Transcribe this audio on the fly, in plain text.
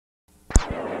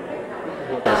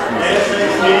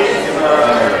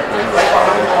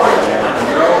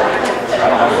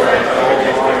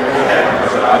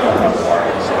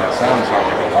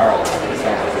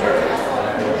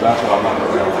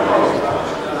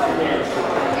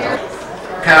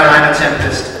Carolina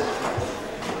Tempest.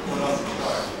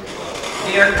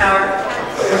 New York Power.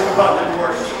 Here's the button that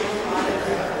works.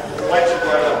 The lights are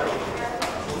right up.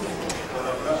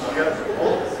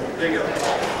 There you go.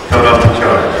 Philadelphia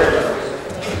Charge.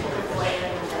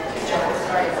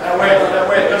 That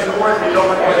way it doesn't work. You don't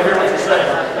want to hear what you're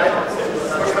saying.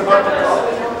 Push the button.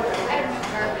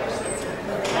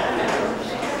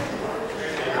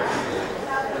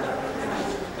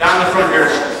 Down the front here.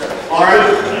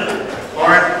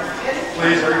 Lauren,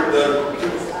 please,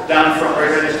 down in front right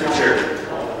here, these two chairs.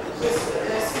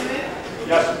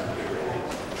 Yes.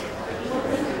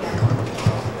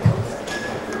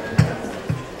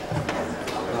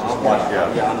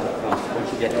 Yeah, once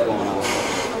you get going on.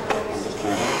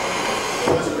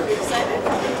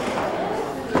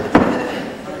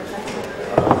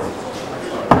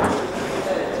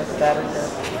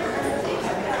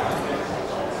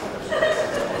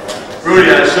 Rudy,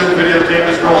 I assume videotape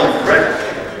is rolling, correct?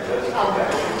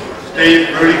 Steve,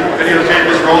 Rudy, videotape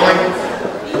is rolling.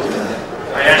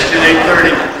 I asked you at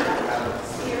 8:30.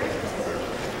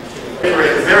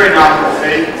 Very nominal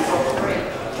fee.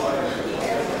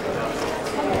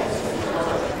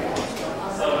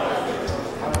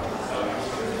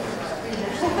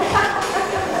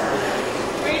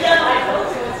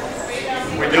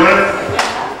 We doing it?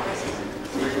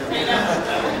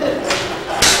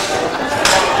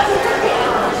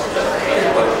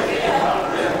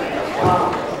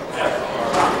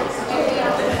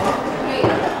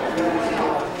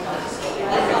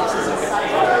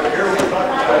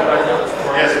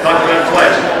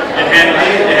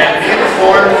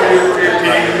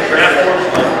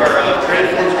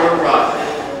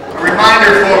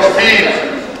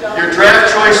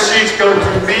 Sheets go to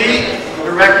me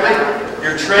directly.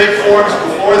 Your trade forms,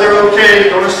 before they're okay,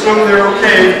 don't assume they're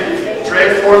okay.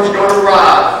 Trade forms go to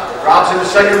Rob. Rob's in the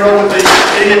second row with the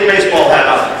idiot baseball hat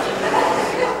on.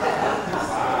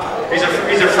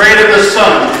 He's afraid of the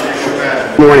sun.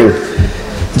 Morning.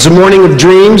 It's a morning of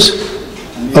dreams,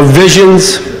 of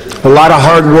visions, a lot of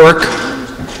hard work,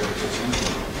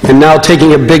 and now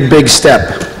taking a big, big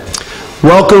step.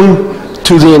 Welcome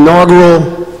to the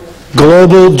inaugural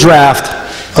global draft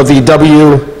of the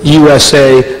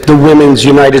WUSA, the Women's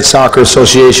United Soccer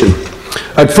Association.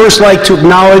 I'd first like to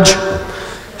acknowledge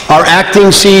our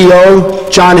acting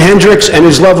CEO, John Hendricks, and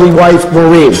his lovely wife,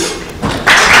 Maureen.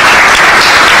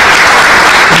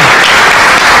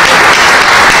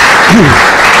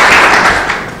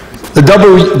 The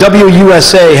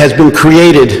WUSA has been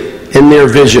created in their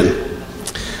vision.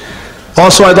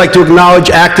 Also, I'd like to acknowledge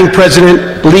Acting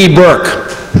President Lee Burke.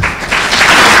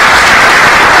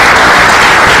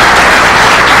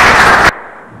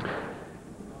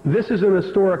 This is an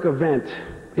historic event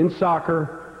in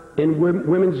soccer, in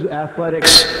women's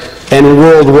athletics, and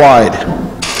worldwide.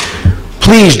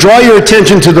 Please draw your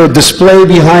attention to the display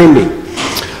behind me.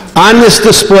 On this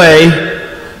display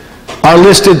are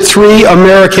listed 3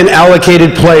 American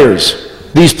allocated players.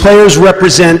 These players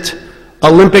represent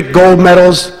Olympic gold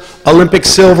medals, Olympic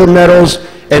silver medals,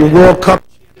 and World Cup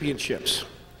championships.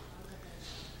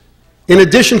 In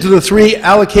addition to the 3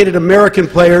 allocated American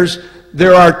players,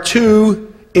 there are 2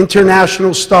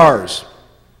 international stars.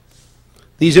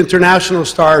 These international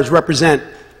stars represent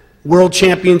world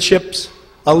championships,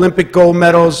 Olympic gold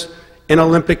medals, and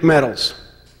Olympic medals.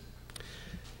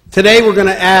 Today we're going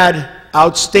to add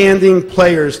outstanding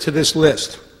players to this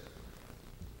list.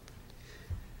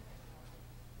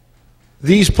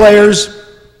 These players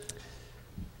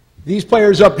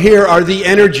up here are the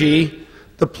energy.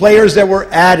 The players that we're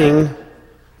adding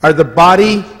are the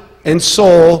body and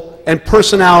soul and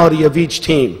personality of each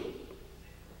team.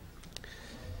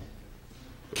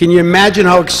 Can you imagine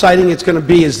how exciting it's going to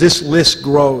be as this list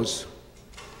grows?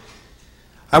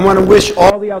 I want to wish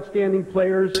all the outstanding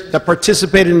players that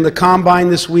participated in the Combine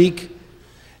this week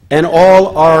and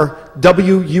all our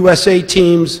WUSA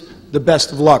teams the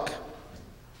best of luck.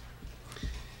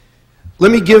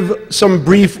 Let me give some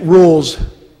brief rules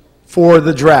for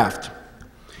the draft.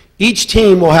 Each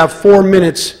team will have 4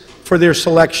 minutes for their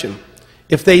selection.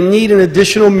 If they need an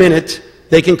additional minute,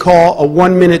 they can call a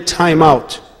 1-minute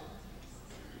timeout.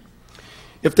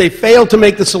 If they fail to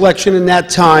make the selection in that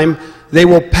time, they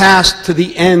will pass to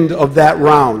the end of that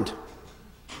round.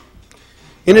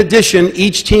 In addition,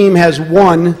 each team has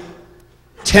 1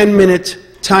 10-minute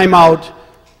timeout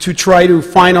to try to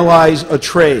finalize a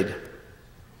trade.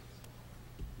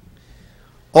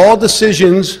 All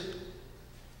decisions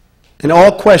and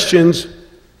all questions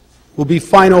will be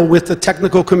final with the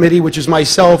technical committee, which is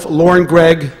myself, Lauren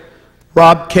Gregg,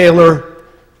 Rob Kaler,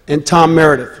 and Tom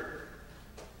Meredith.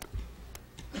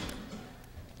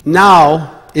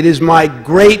 Now, it is my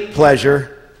great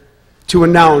pleasure to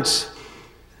announce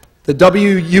the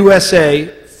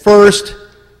WUSA First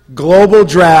Global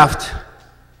Draft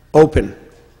Open.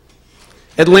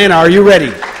 Atlanta, are you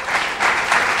ready?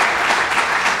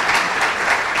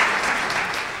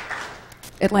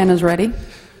 Atlanta's ready.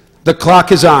 The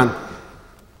clock is on.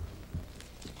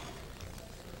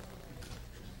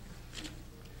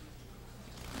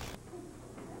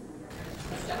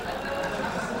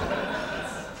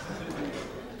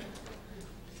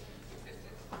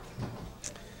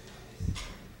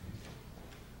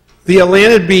 The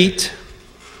Atlanta Beat,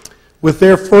 with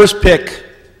their first pick,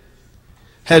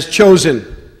 has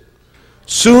chosen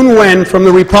Sun Wen from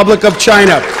the Republic of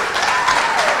China.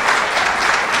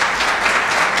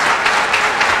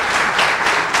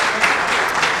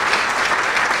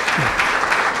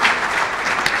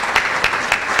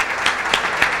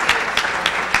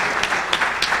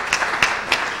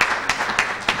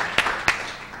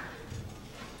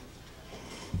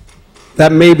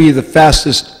 That may be the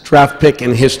fastest draft pick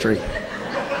in history.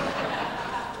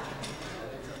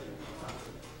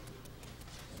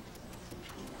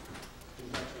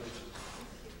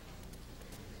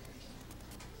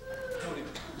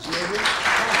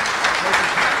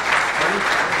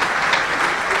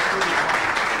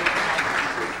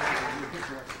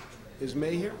 Is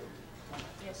May here?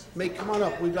 Yes. May, come on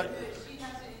up. We got.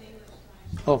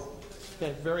 Oh,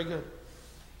 okay, very good.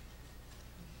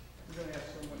 We're going to ask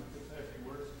someone to say a few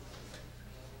words.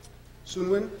 Sun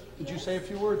Wen, could you say a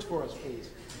few words for us, please?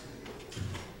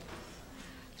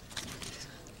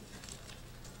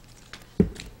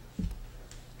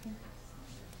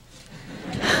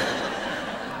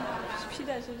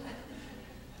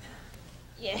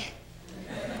 Yeah.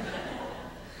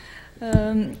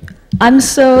 I'm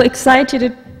so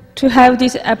excited to have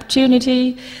this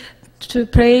opportunity to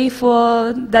play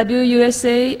for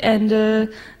WUSA and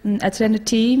Atlanta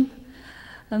team.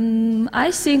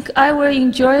 I think I will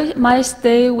enjoy my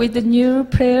stay with the new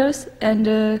players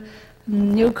and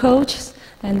new coaches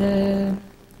and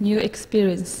new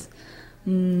experience.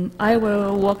 I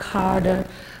will work harder.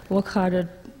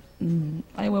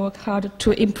 I will work hard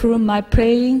to improve my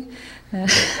playing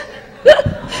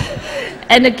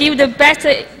and give the best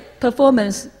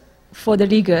performance for the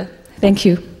league. Thank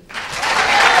you.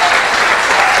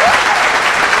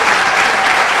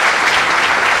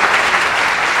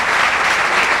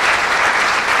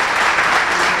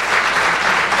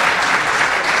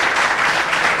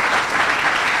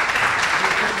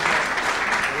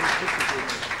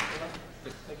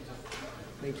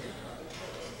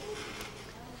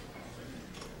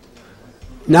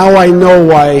 Now I know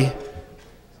why,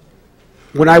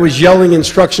 when I was yelling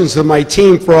instructions to my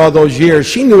team for all those years,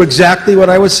 she knew exactly what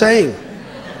I was saying.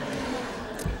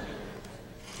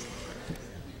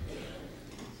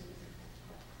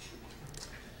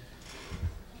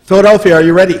 Philadelphia, are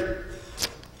you ready?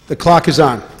 The clock is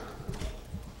on.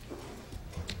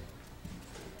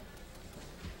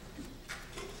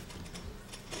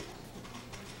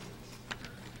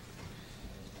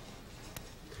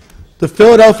 The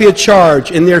Philadelphia Charge,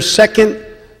 in their second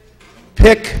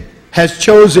pick, has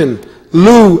chosen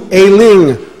Lu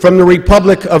Ailing from the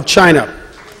Republic of China.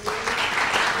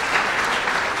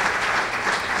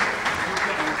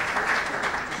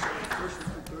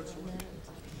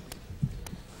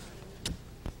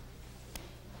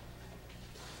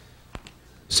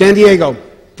 San Diego,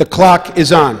 the clock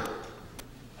is on.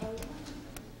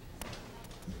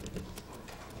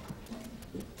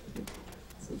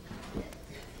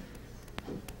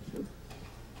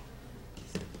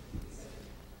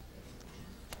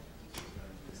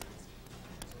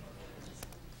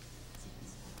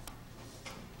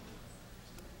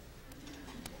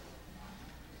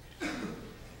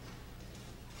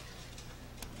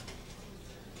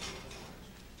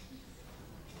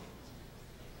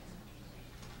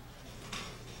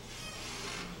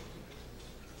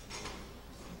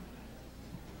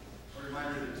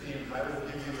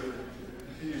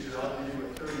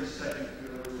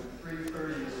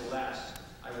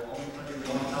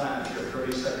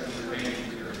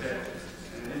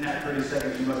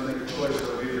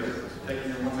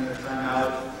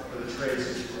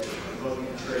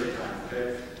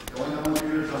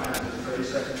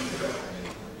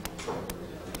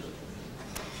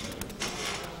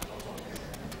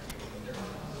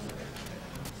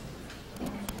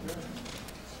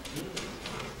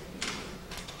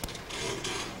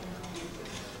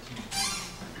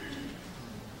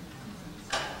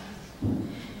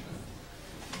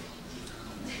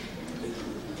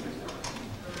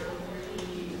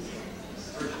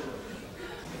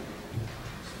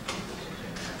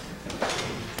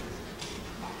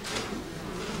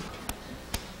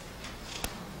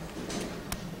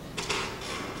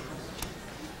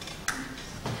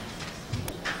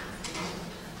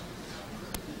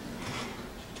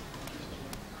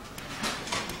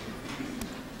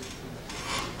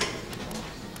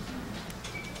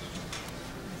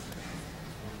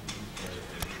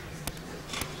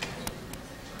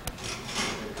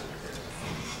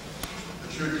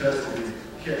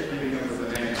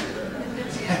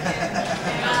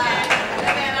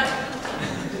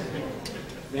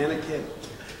 And a kid.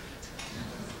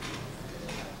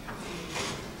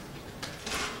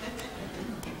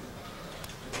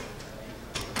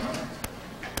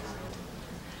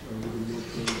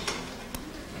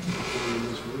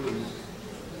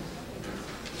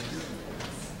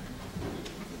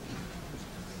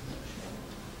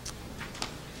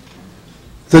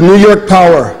 The New York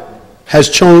Power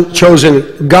has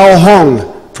chosen Gao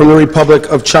Hong from the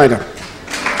Republic of China.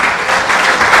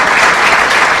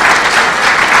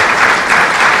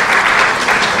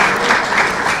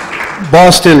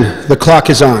 Boston, the clock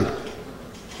is on.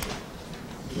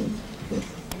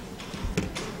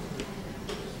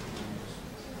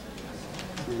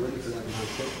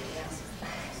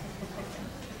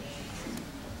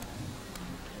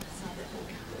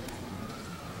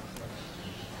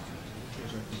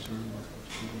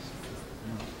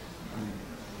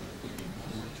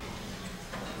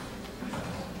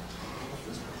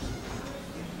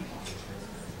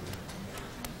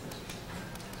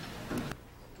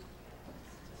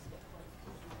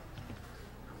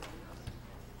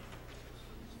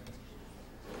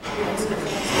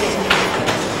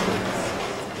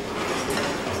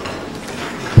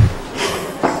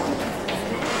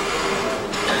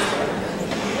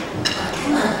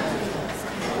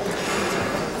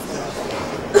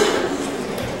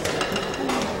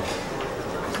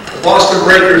 Boston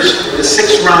Breakers in the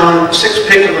sixth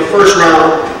pick of the first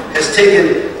round has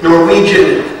taken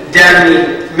Norwegian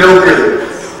Dagny Milgren.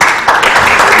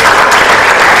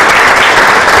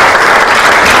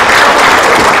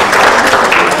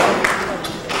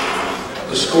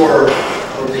 The scorer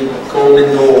of the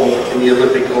golden goal in the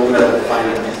Olympic gold medal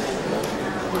final.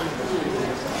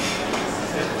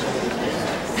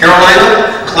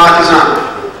 Carolina, clock is on.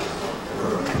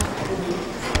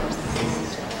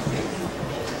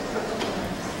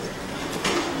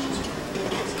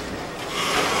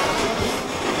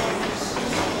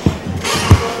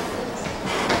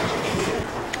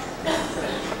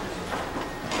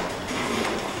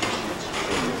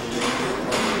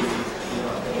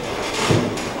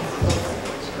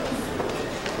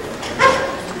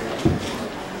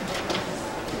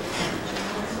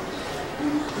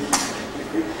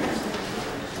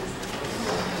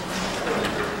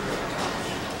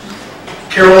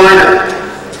 Carolina,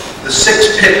 the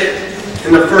sixth pick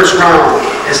in the first round,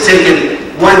 has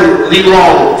taken Wen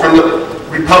Lalor from the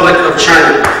Republic of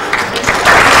China.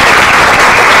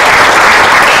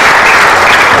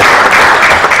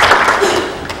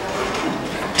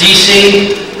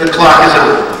 DC, the clock is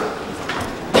on.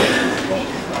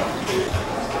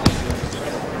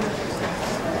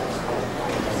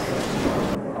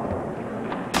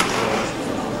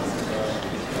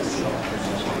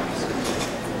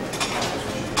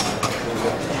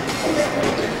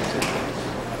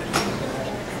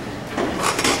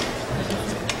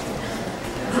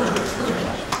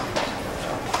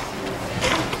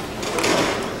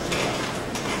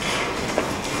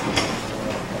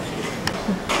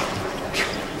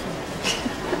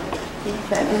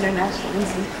 That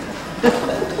internationalism.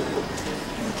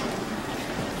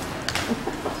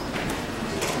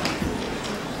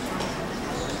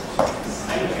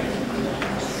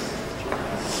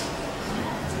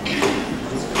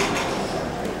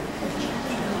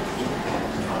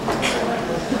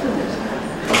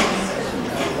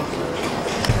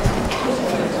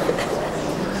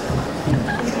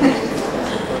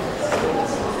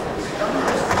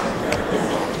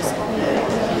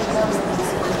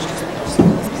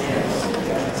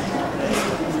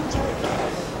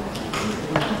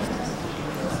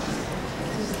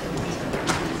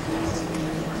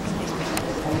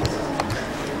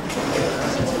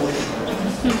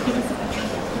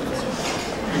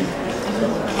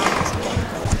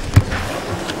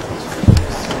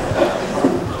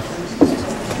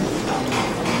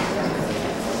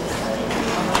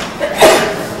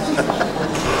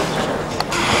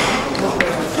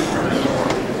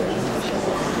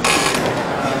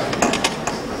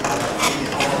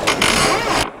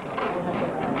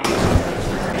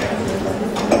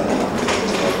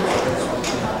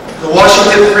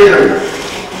 Washington Freedom,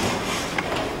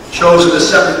 chosen the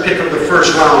seventh pick of the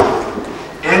first round,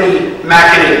 Annie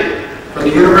McEnany from the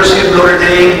University of Notre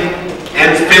Dame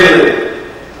and Finland.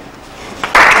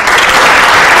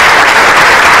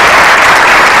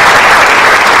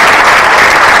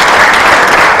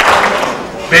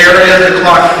 Bay Area, the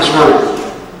clock is running.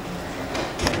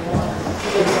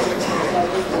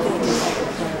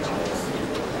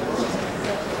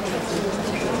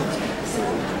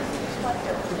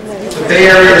 The Bay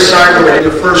Area Cyber in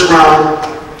the first round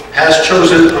has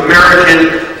chosen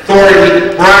American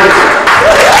Thori Bryan.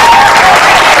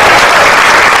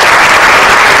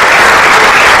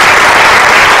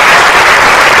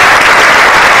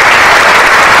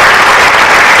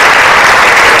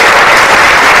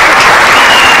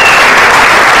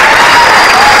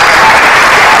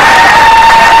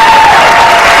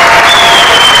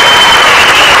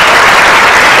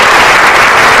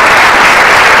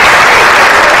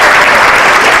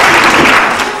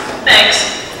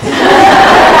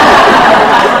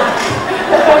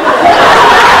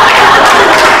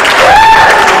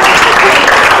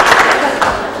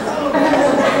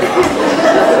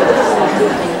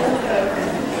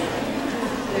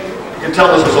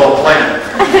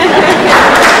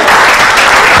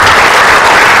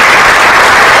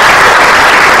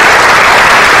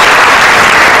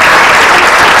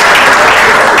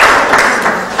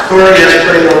 Thori has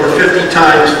played over 50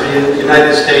 times for the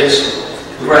United States.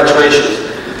 Congratulations.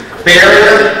 Bay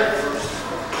Area,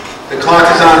 the clock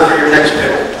is on for your next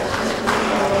pick.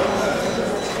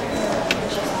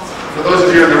 For those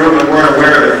of you in the room that weren't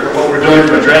aware of what we're doing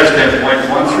from a draft standpoint,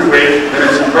 1 through 8, then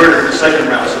it's inverted for the second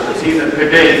round. So the team that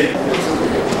picked 8.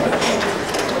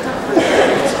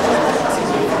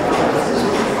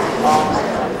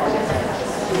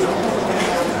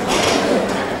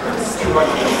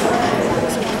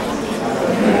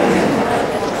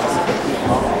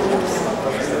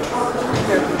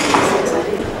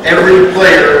 Every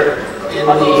player in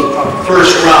the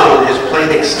first round has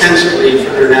played extensively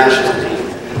for their national team.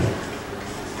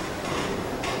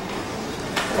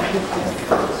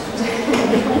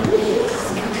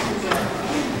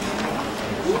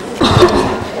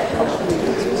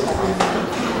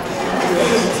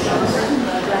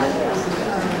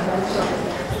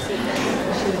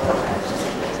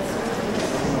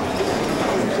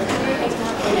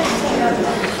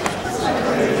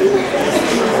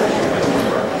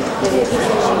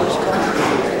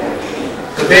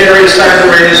 The Bay Area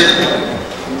Cyber-Rays,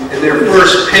 in their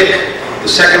first pick, the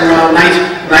second round,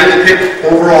 ninth pick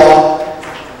overall,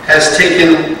 has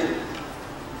taken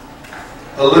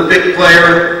Olympic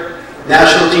player,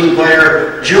 national team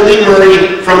player, Julie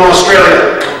Murray from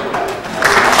Australia.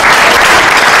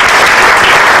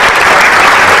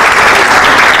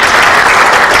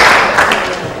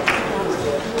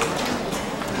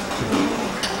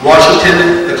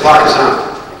 Washington, the clock is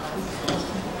on.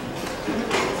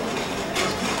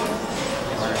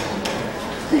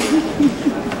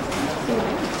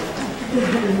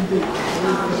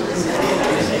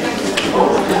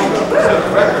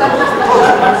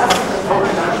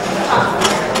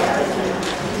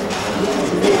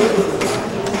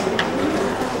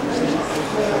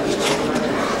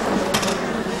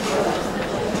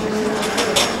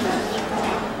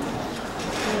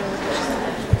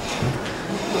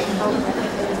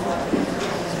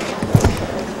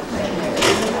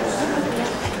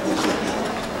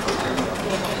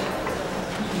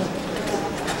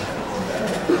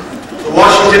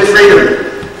 Washington Freedom,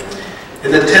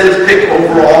 in the 10th pick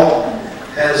overall,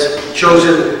 has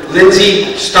chosen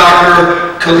Lindsay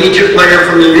Stocker, collegiate player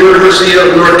from the University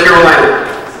of North Carolina.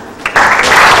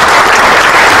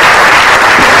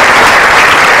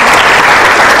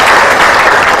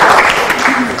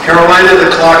 Carolina, the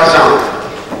clock is on.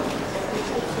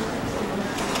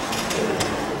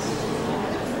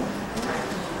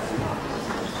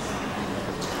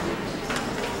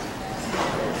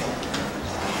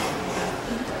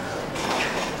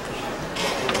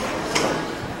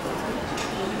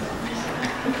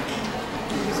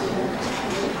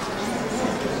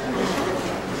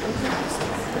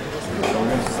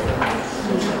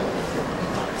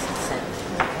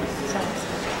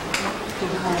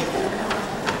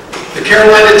 The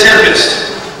Carolina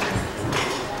Tempest,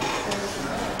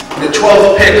 the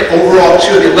 12th pick overall,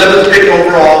 the 11th pick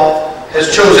overall,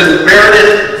 has chosen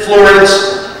Meredith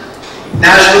Florence,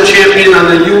 national champion on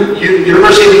the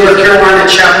University of North Carolina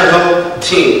Chapel Hill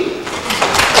team.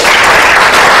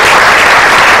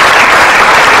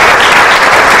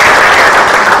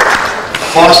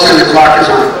 Boston, the clock is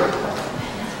on.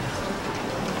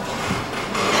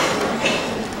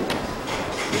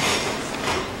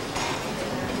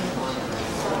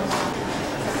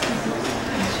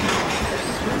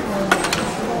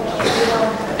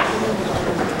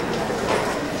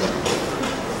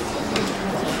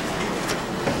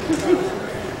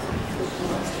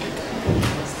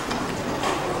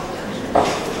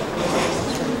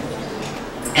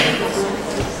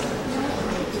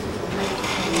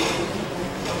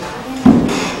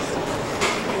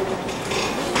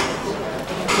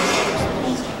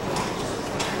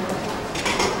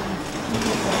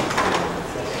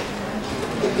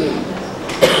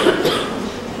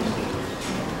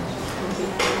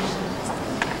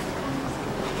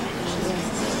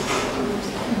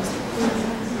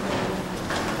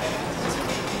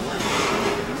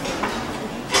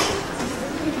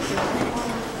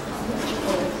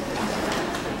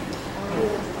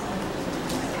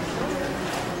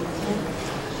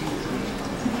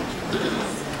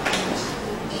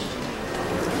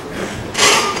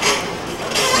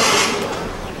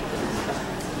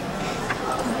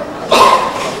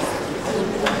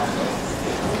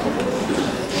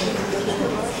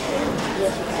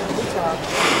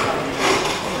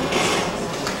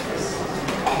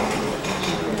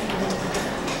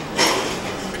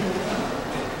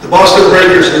 The Boston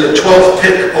Breakers, in the 12th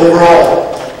pick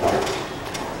overall,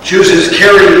 chooses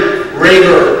Carrie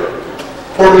Rager,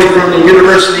 formerly from the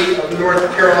University of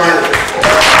North Carolina.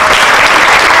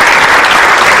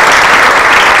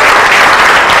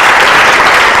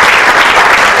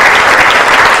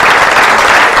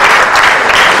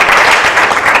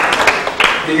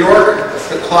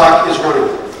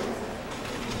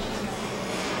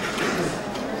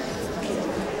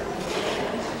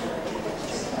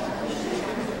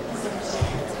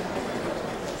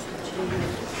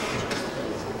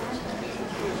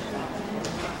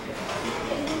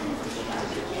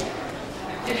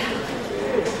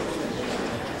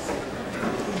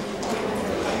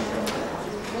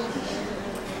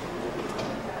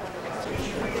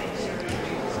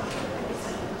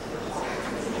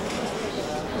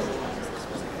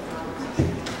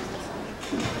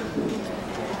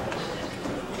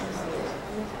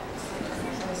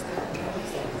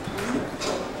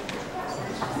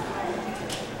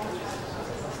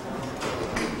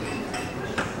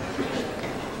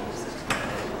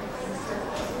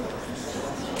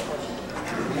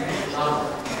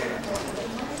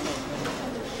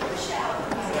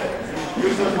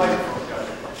 Use those microphones, guys.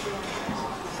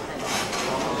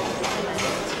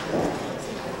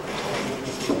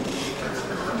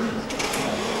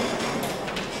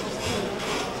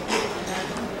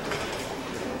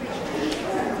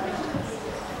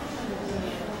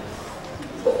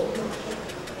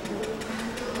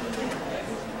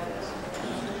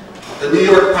 The New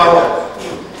York Power,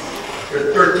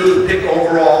 their 13th pick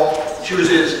overall,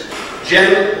 chooses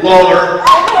Jen Lalor.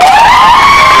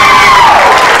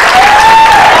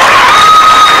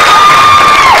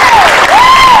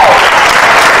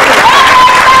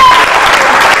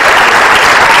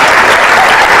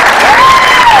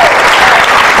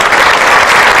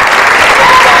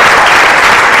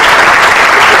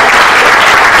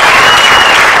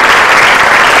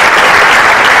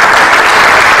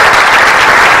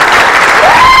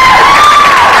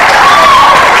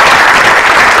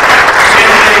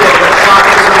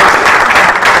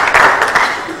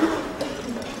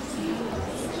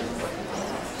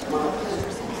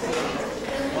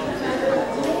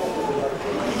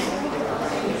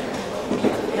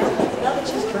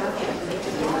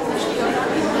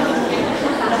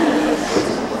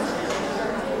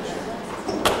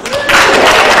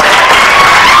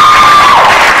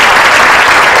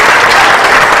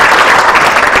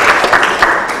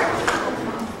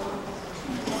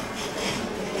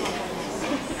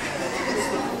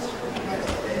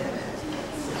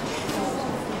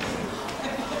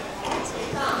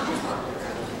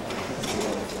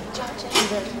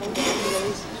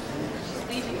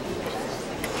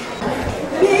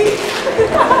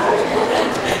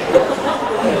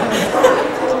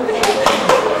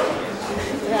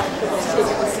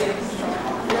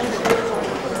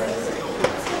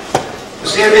 The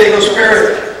San Diego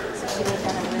Spirit,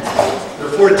 the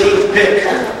 14th pick,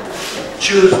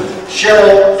 choose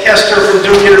Cheryl Kester from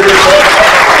Duke University.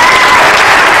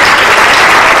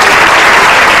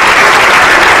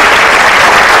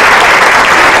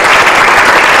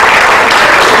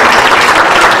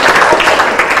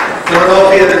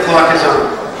 Philadelphia, the clock is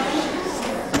on.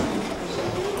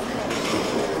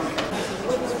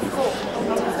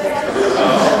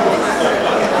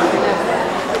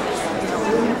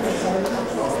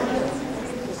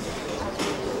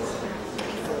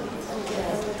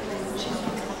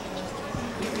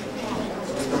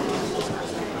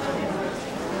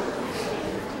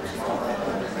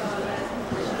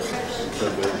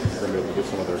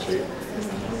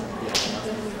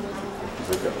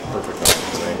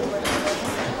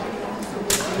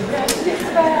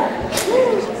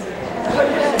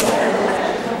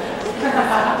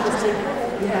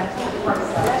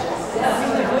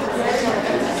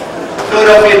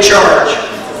 Philadelphia Charge,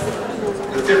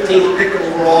 the 15th pick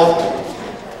overall,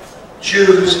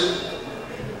 choose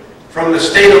from the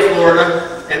state of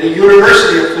Florida and the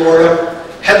University of Florida,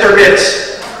 Heather Mitz.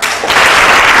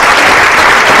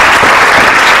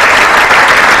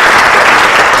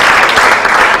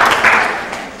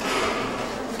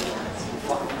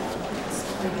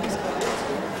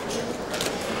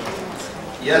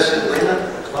 Yes, Atlanta,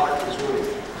 the clock is running.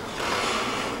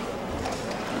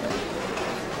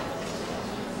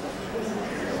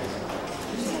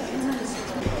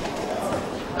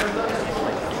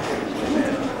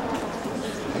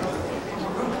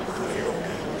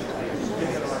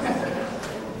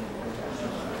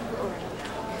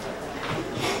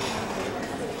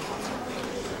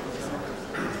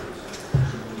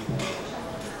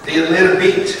 The Atlanta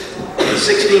Beat, the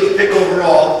 16th pick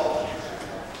overall,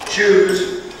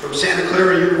 choose from Santa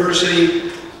Clara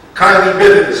University, Kylie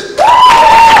Bivens.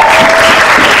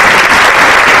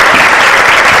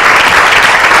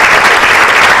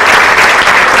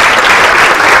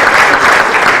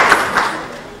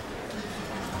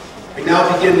 We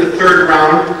now begin the third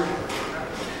round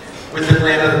with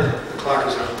Atlanta. The clock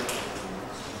is on.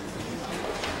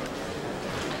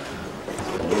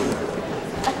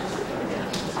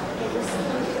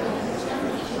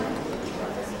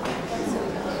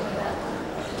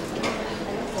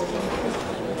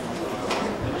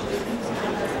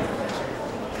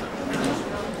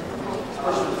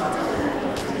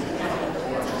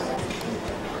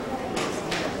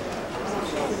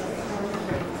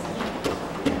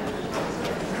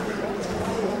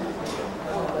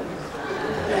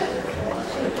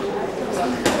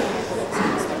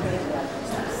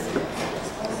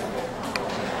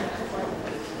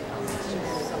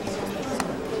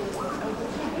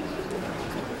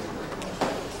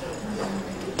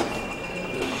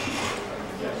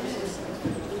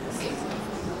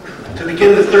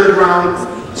 begin the third round,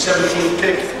 17th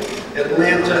pick,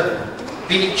 Atlanta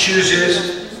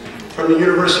chooses from the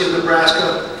University of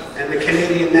Nebraska and the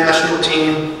Canadian national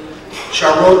team,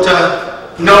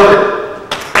 Charlotta Nolan.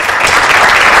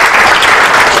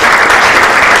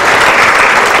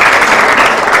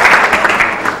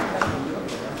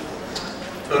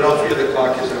 Philadelphia, the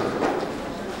clock is on.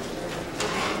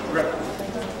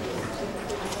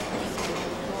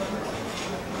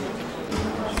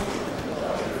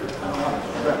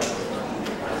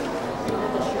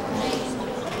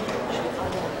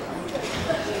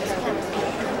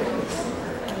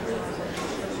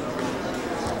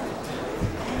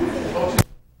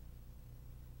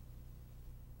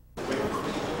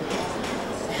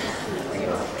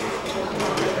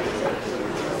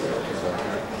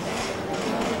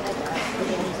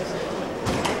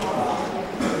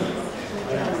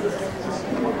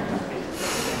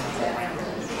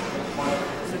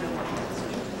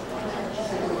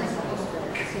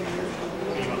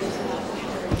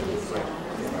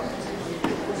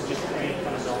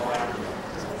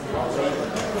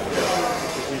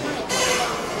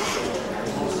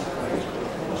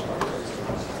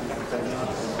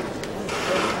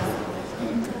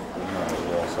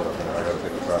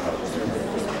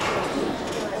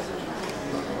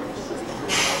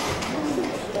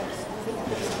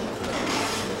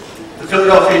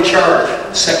 Philadelphia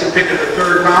Charge, second pick of the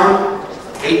third round,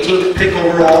 18th pick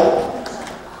overall,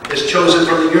 is chosen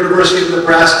from the University of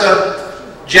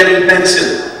Nebraska, Jenny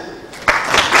Benson.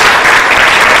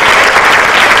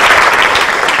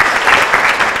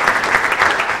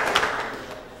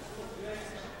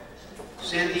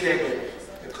 San Diego,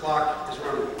 the clock is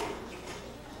running.